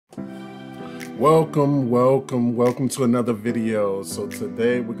Welcome to another video. So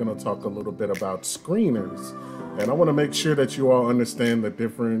today we're going to talk a little bit about screeners, and I want to make sure that you all understand the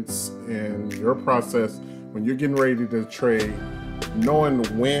difference in your process when you're getting ready to trade, knowing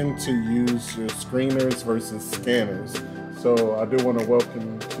when to use your screeners versus scanners. So I do want to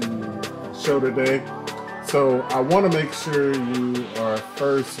welcome to the show today. So I want to make sure you are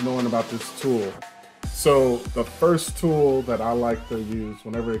first knowing about this tool. So the first tool that I like to use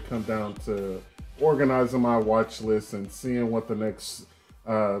whenever it comes down to organizing my watch list and seeing what the next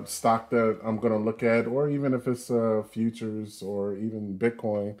stock that I'm going to look at, or even if it's futures or even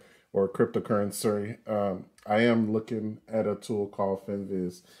Bitcoin or cryptocurrency, I am looking at a tool called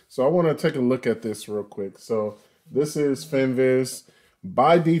Finviz. So I want to take a look at this real quick. So this is Finviz.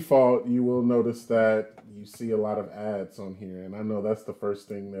 By default, you will notice that you see a lot of ads on here. And I know that's the first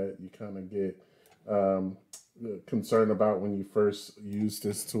thing that you kind of get concerned about when you first use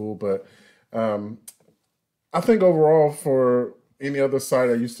this tool. But I think overall, for any other site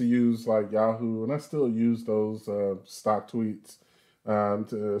I used to use, like Yahoo, and I still use those stock tweets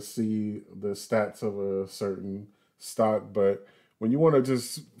to see the stats of a certain stock. But when you want to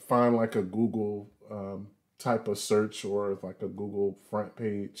just find like a Google type of search, or like a Google front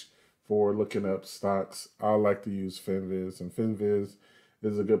page for looking up stocks, I like to use Finviz. And Finviz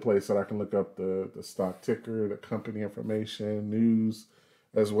is a good place that I can look up the stock ticker, the company information, news,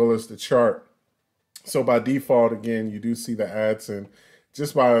 as well as the chart. So by default, again, you do see the ads, and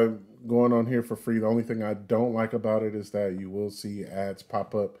just by going on here for free, the only thing I don't like about it is that you will see ads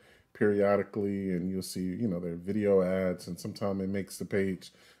pop up periodically, and you'll see, you know, their video ads, and sometimes it makes the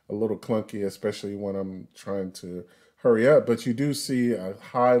page a little clunky, especially when I'm trying to hurry up. But you do see a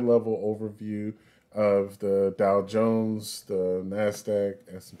high level overview of the Dow Jones, the NASDAQ,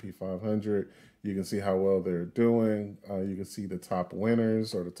 S&P 500. You can see how well they're doing. You can see the top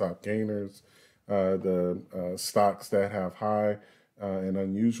winners or the top gainers, the stocks that have high and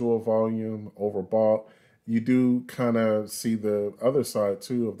unusual volume, overbought. You do kind of see the other side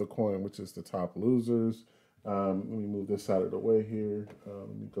too of the coin, which is the top losers. Let me move this out of the way here. Let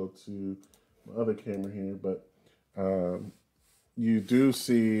me go to my other camera here. But you do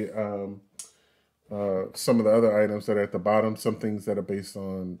see some of the other items that are at the bottom, some things that are based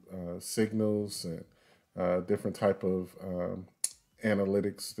on signals and different type of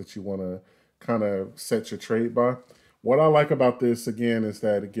analytics that you want to kind of set your trade by. What I like about this, again, is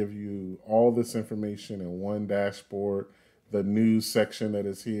that it gives you all this information in one dashboard. The news section that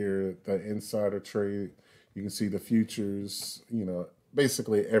is here, the insider trade, you can see the futures, you know,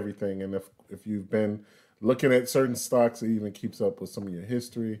 basically everything. And if you've been looking at certain stocks, it even keeps up with some of your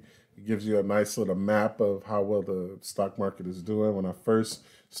history. It gives you a nice little map of how well the stock market is doing. When I first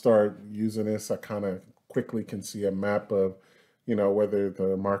started using this, I kind of quickly can see a map of, you know, whether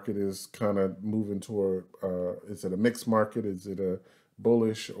the market is kind of moving toward, is it a mixed market? Is it a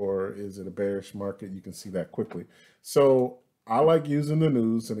bullish, or is it a bearish market? You can see that quickly. So I like using the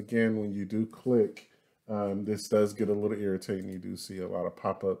news. And again, when you do click, this does get a little irritating. You do see a lot of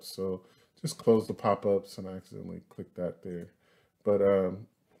pop-ups. So just close the pop-ups, and I accidentally clicked that there. But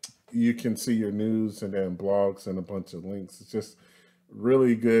you can see your news and then blogs and a bunch of links. It's just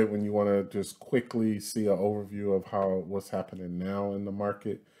really good when you want to just quickly see an overview of what's happening now in the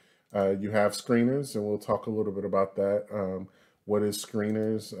market. You have screeners, and we'll talk a little bit about that. What is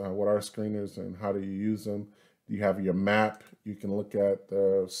screeners? What are screeners, and how do you use them? You have your map. You can look at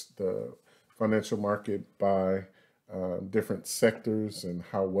the financial market by different sectors and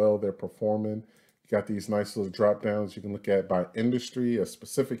how well they're performing. You got these nice little drop downs you can look at by industry, a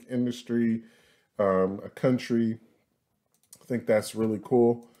specific industry, a country. I think that's really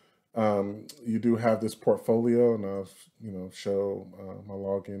cool. You do have this portfolio, and I'll show my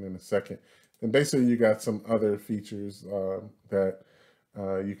login in a second. And basically, you got some other features that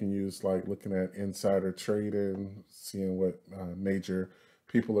you can use, like looking at insider trading, seeing what major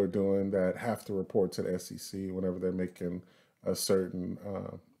people are doing that have to report to the SEC whenever they're making a certain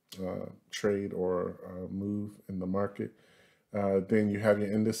trade or move in the market. Then you have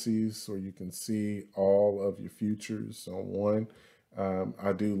your indices, where you can see all of your futures on one.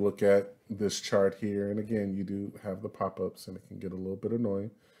 I do look at this chart here, and again, you do have the pop-ups, and it can get a little bit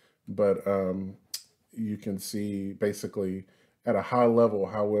annoying, but you can see basically at a high level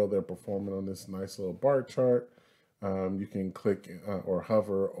how well they're performing on this nice little bar chart. You can click or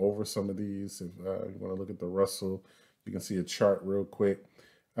hover over some of these. If you want to look at the Russell, you can see a chart real quick.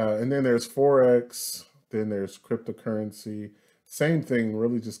 And then there's Forex, then there's cryptocurrency. Same thing,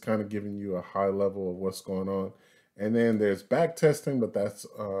 really just kind of giving you a high level of what's going on. And then there's back testing, but that's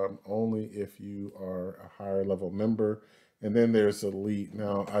only if you are a higher level member. And then there's Elite.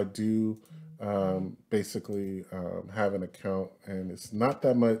 Now, I do basically have an account, and it's not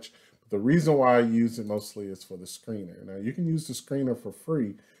that much. The reason why I use it mostly is for the screener. Now you can use the screener for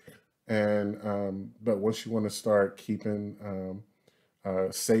free, and but once you want to start keeping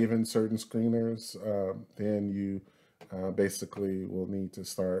saving certain screeners, then you basically will need to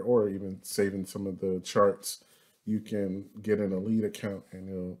start, or even saving some of the charts. You can get an elite account and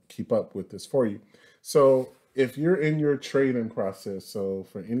it'll keep up with this for you. So if you're in your trading process, so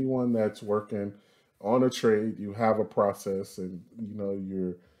for anyone that's working on a trade, you have a process, and you know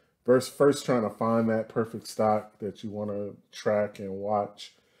you're first trying to find that perfect stock that you want to track and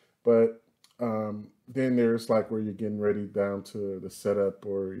watch. But then there's like where you're getting ready down to the setup,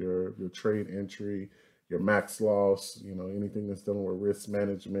 or your trade entry, your max loss, you know, anything that's dealing with risk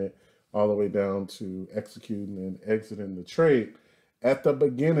management, all the way down to executing and exiting the trade. At the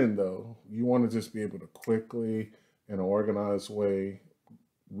beginning, though, you want to just be able to quickly, in an organized way,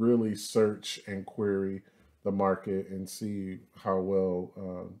 really search and query the market and see how well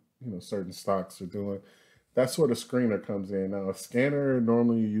you know, certain stocks are doing. That's where the screener comes in. Now, a scanner,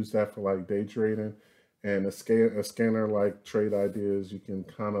 normally you use that for like day trading, and a scanner like Trade Ideas, you can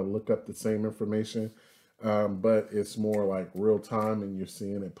kind of look up the same information, but it's more like real time, and you're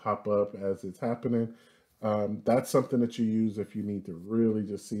seeing it pop up as it's happening. That's something that you use if you need to really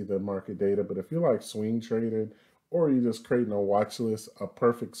just see the market data. But if you're like swing trading, or you're just creating a watch list, a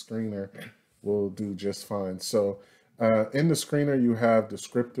perfect screener will do just fine. So in the screener, you have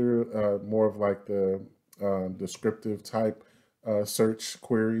descriptor, more of like the descriptive type search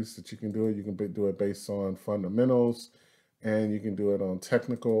queries that you can do it. You can do it based on fundamentals, and you can do it on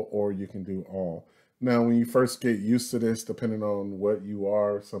technical, or you can do all. Now, when you first get used to this, depending on what you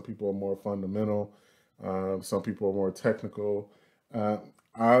are, some people are more fundamental, some people are more technical.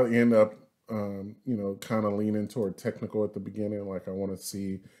 I'll end up, you know, kind of leaning toward technical at the beginning. Like I want to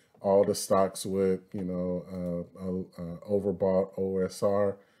see all the stocks with, you know, overbought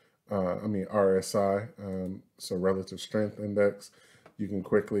OSR, RSI, so relative strength index. You can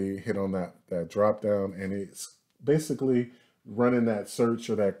quickly hit on that drop down, and it's basically running that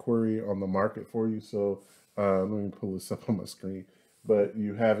search or that query on the market for you. So let me pull this up on my screen, but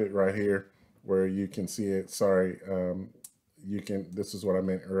you have it right here where you can see it. Sorry, you can, this is what I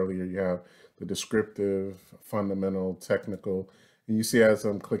meant earlier. You have the descriptive, fundamental, technical, and you see as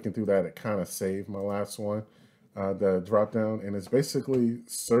I'm clicking through that, it kind of saved my last one, the drop down, and it's basically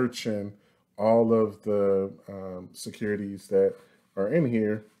searching all of the securities that are in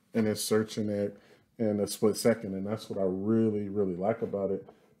here, and it's searching it in a split second. And that's what I really, really like about it,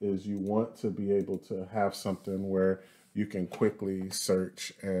 is you want to be able to have something where you can quickly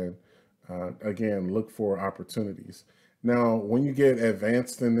search and again, look for opportunities. Now, when you get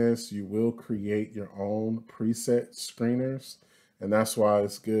advanced in this, you will create your own preset screeners. And that's why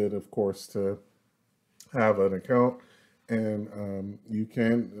it's good, of course, to have an account. And you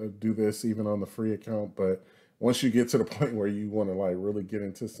can do this even on the free account. But once you get to the point where you want to like really get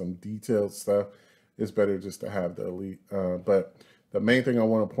into some detailed stuff, it's better just to have the elite. But the main thing I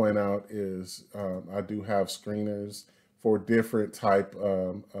want to point out is I do have screeners for different type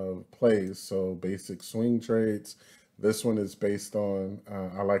of plays. So basic swing trades. This one is based on,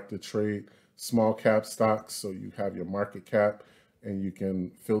 I like to trade small cap stocks. So you have your market cap and you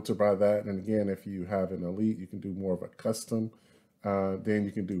can filter by that. And again, if you have an elite, you can do more of a custom. Then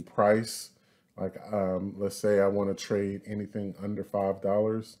you can do price. Like let's say I want to trade anything under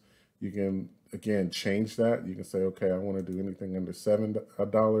 $5. You can, again, change that. You can say, okay, I want to do anything under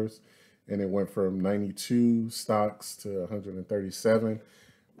 $7. And it went from 92 stocks to 137.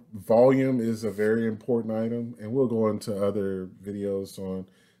 Volume is a very important item, and we'll go into other videos on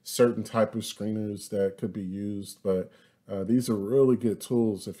certain type of screeners that could be used, but these are really good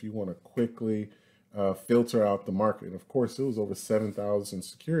tools if you want to quickly filter out the market. And of course, it was over 7,000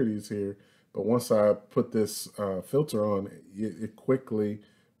 securities here, but once I put this filter on, it quickly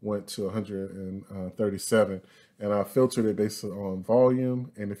went to 137, and I filtered it based on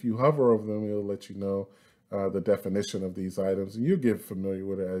volume. And if you hover over them, it'll let you know the definition of these items, and you'll get familiar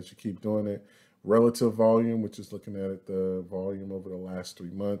with it as you keep doing it. Relative volume, which is looking at it, the volume over the last 3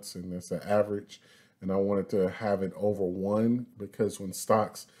 months, and that's the average. And I wanted to have it over 1, because when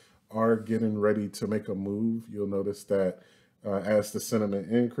stocks are getting ready to make a move, you'll notice that as the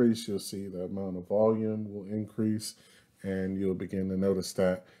sentiment increase, you'll see the amount of volume will increase, and you'll begin to notice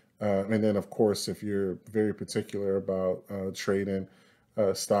that. And then, of course, if you're very particular about trading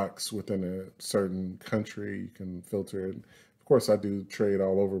stocks within a certain country, you can filter it. Of course, I do trade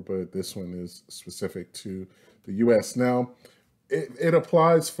all over, but this one is specific to the US. Now, it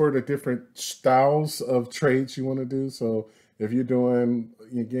applies for the different styles of trades you want to do. So if you're doing,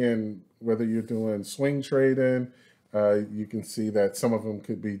 again, whether you're doing swing trading, you can see that some of them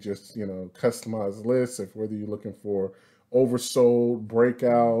could be just, customized lists. If whether you're looking for oversold,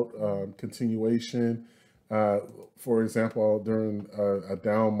 breakout, continuation. Uh, for example, during a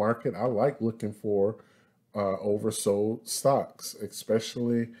down market, I like looking for oversold stocks,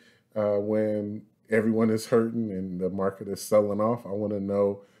 especially when everyone is hurting and the market is selling off. I want to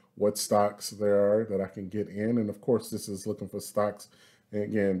know what stocks there are that I can get in. And of course, this is looking for stocks,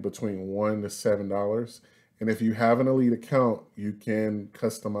 again, between $1 to $7. And if you have an elite account, you can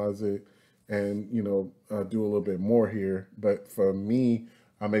customize it and, do a little bit more here. But for me,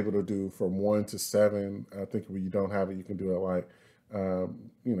 I'm able to do from 1 to 7. I think when you don't have it, you can do it like,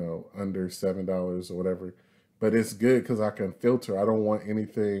 under $7 or whatever. But it's good because I can filter. I don't want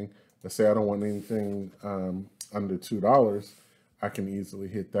anything. Let's say I don't want anything under $2. I can easily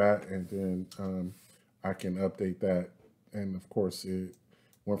hit that, and then I can update that. And of course, it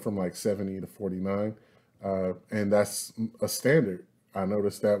went from like 70 to 49, and that's a standard. I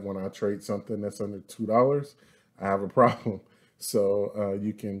noticed that when I trade something that's under $2, I have a problem. So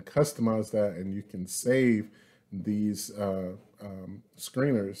you can customize that, and you can save these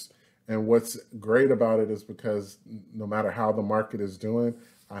screeners. And what's great about it is because no matter how the market is doing,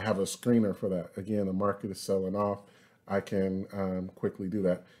 I have a screener for that. Again, the market is selling off. I can quickly do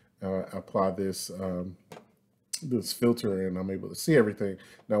that. Apply this this filter, and I'm able to see everything.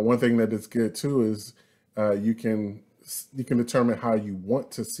 Now, one thing that is good too is you can determine how you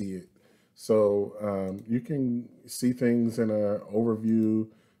want to see it. So you can see things in an overview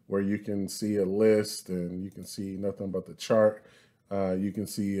where you can see a list and you can see nothing but the chart. You can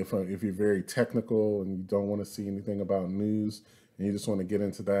see if you're very technical and you don't want to see anything about news and you just want to get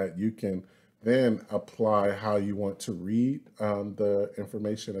into that, you can then apply how you want to read the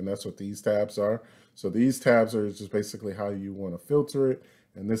information, and that's what these tabs are. So these tabs are just basically how you want to filter it,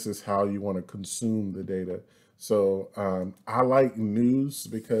 and this is how you want to consume the data. So I like news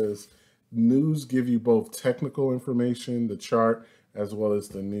because news give you both technical information, the chart, as well as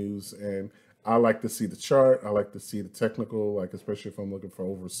the news. And I like to see the chart. I like to see the technical, like especially if I'm looking for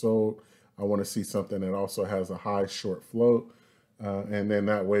oversold. I want to see something that also has a high short float. And then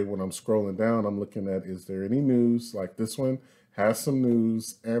that way, when I'm scrolling down, I'm looking at, is there any news? Like this one has some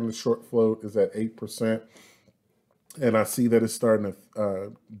news and the short float is at 8%. And I see that it's starting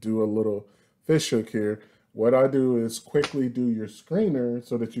to do a little fish hook here. What I do is quickly do your screener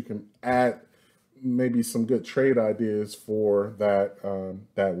so that you can add maybe some good trade ideas for that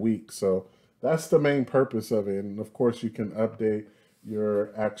that week. So that's the main purpose of it. And of course, you can update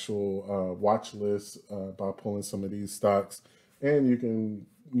your actual watch list by pulling some of these stocks. And you can,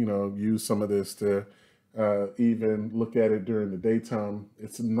 use some of this to even look at it during the daytime.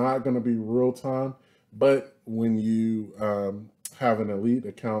 It's not going to be real time, but when you have an elite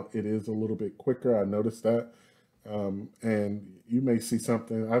account, it is a little bit quicker. I noticed that. And you may see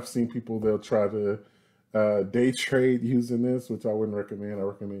something. I've seen people, they'll try to day trade using this, which I wouldn't recommend. I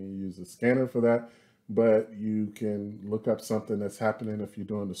recommend you use a scanner for that. But you can look up something that's happening if you're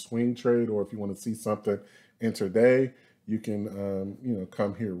doing the swing trade, or if you want to see something intraday. You can,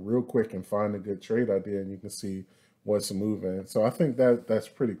 come here real quick and find a good trade idea, and you can see what's moving. So I think that's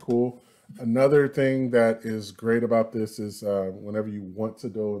pretty cool. Another thing that is great about this is whenever you want to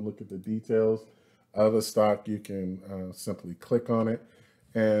go and look at the details of a stock, you can simply click on it.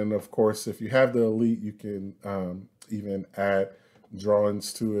 And of course, if you have the elite, you can even add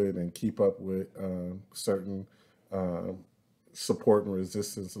drawings to it and keep up with certain support and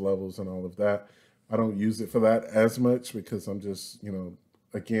resistance levels and all of that. I don't use it for that as much because I'm just,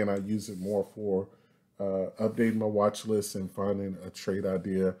 again, I use it more for updating my watch list and finding a trade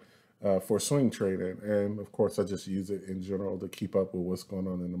idea for swing trading. And of course, I just use it in general to keep up with what's going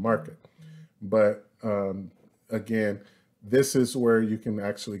on in the market. But again, this is where you can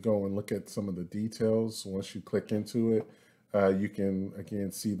actually go and look at some of the details. Once you click into it, you can,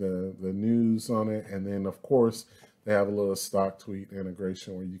 again, see the news on it. And then, of course, they have a little stock tweet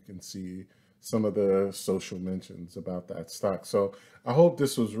integration where you can see some of the social mentions about that stock. So I hope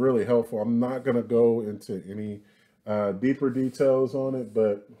this was really helpful. I'm not going to go into any deeper details on it,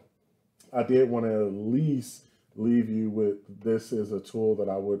 but I did want to at least leave you with this is a tool that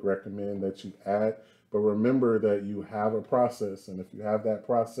I would recommend that you add. But remember that you have a process, and if you have that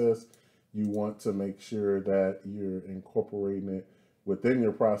process, you want to make sure that you're incorporating it within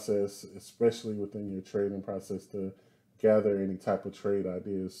your process, especially within your trading process, to gather any type of trade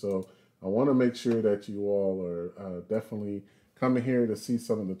ideas. So I want to make sure that you all are definitely coming here to see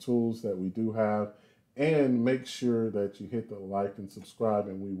some of the tools that we do have, and make sure that you hit the like and subscribe,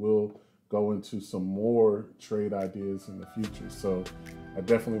 and we will go into some more trade ideas in the future. So I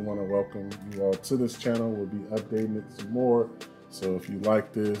definitely want to welcome you all to this channel. We'll be updating it some more. So if you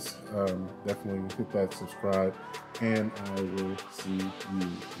like this, definitely hit that subscribe, and I will see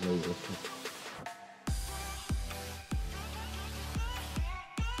you later.